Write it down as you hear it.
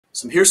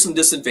Here's some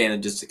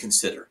disadvantages to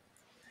consider.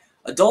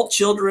 Adult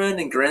children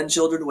and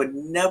grandchildren would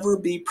never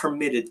be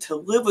permitted to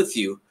live with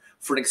you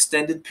for an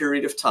extended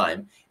period of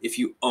time if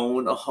you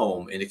own a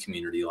home in a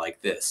community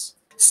like this.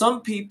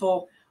 Some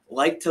people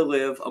like to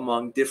live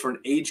among different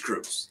age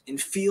groups and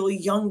feel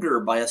younger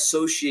by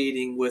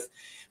associating with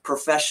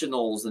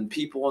professionals and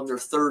people in their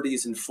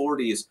 30s and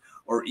 40s,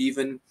 or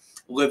even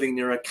living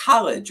near a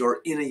college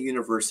or in a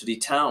university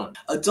town.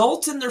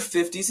 Adults in their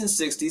 50s and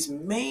 60s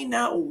may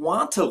not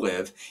want to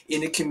live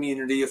in a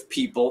community of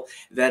people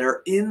that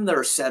are in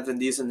their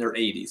 70s and their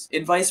 80s,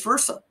 and vice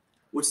versa,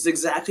 which is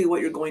exactly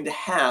what you're going to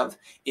have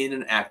in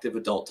an active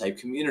adult type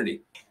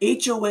community.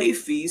 HOA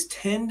fees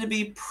tend to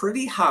be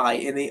pretty high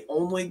and they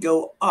only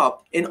go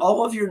up, and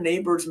all of your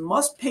neighbors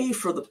must pay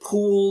for the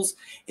pools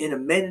and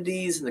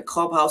amenities and the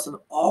clubhouse and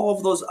all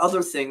of those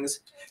other things,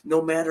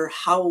 no matter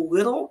how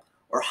little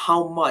or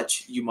how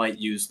much you might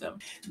use them.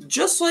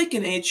 Just like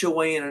an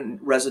HOA in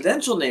a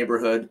residential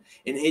neighborhood,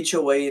 an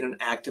HOA in an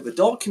active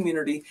adult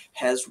community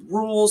has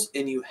rules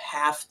and you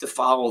have to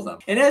follow them.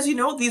 And as you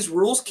know, these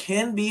rules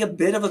can be a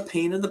bit of a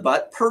pain in the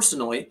butt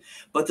personally,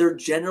 but they're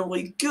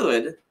generally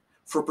good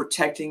for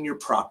protecting your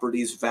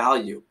property's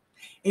value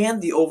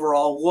and the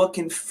overall look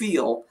and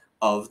feel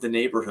of the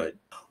neighborhood.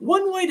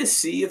 One way to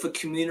see if a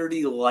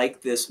community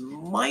like this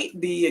might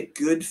be a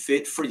good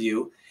fit for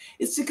you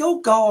is to go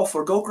golf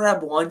or go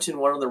grab lunch in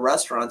one of the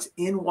restaurants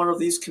in one of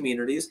these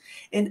communities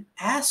and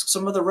ask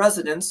some of the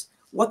residents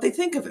what they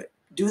think of it.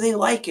 Do they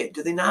like it?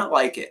 Do they not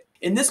like it?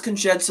 And this can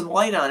shed some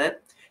light on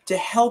it to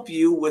help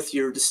you with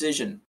your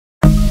decision.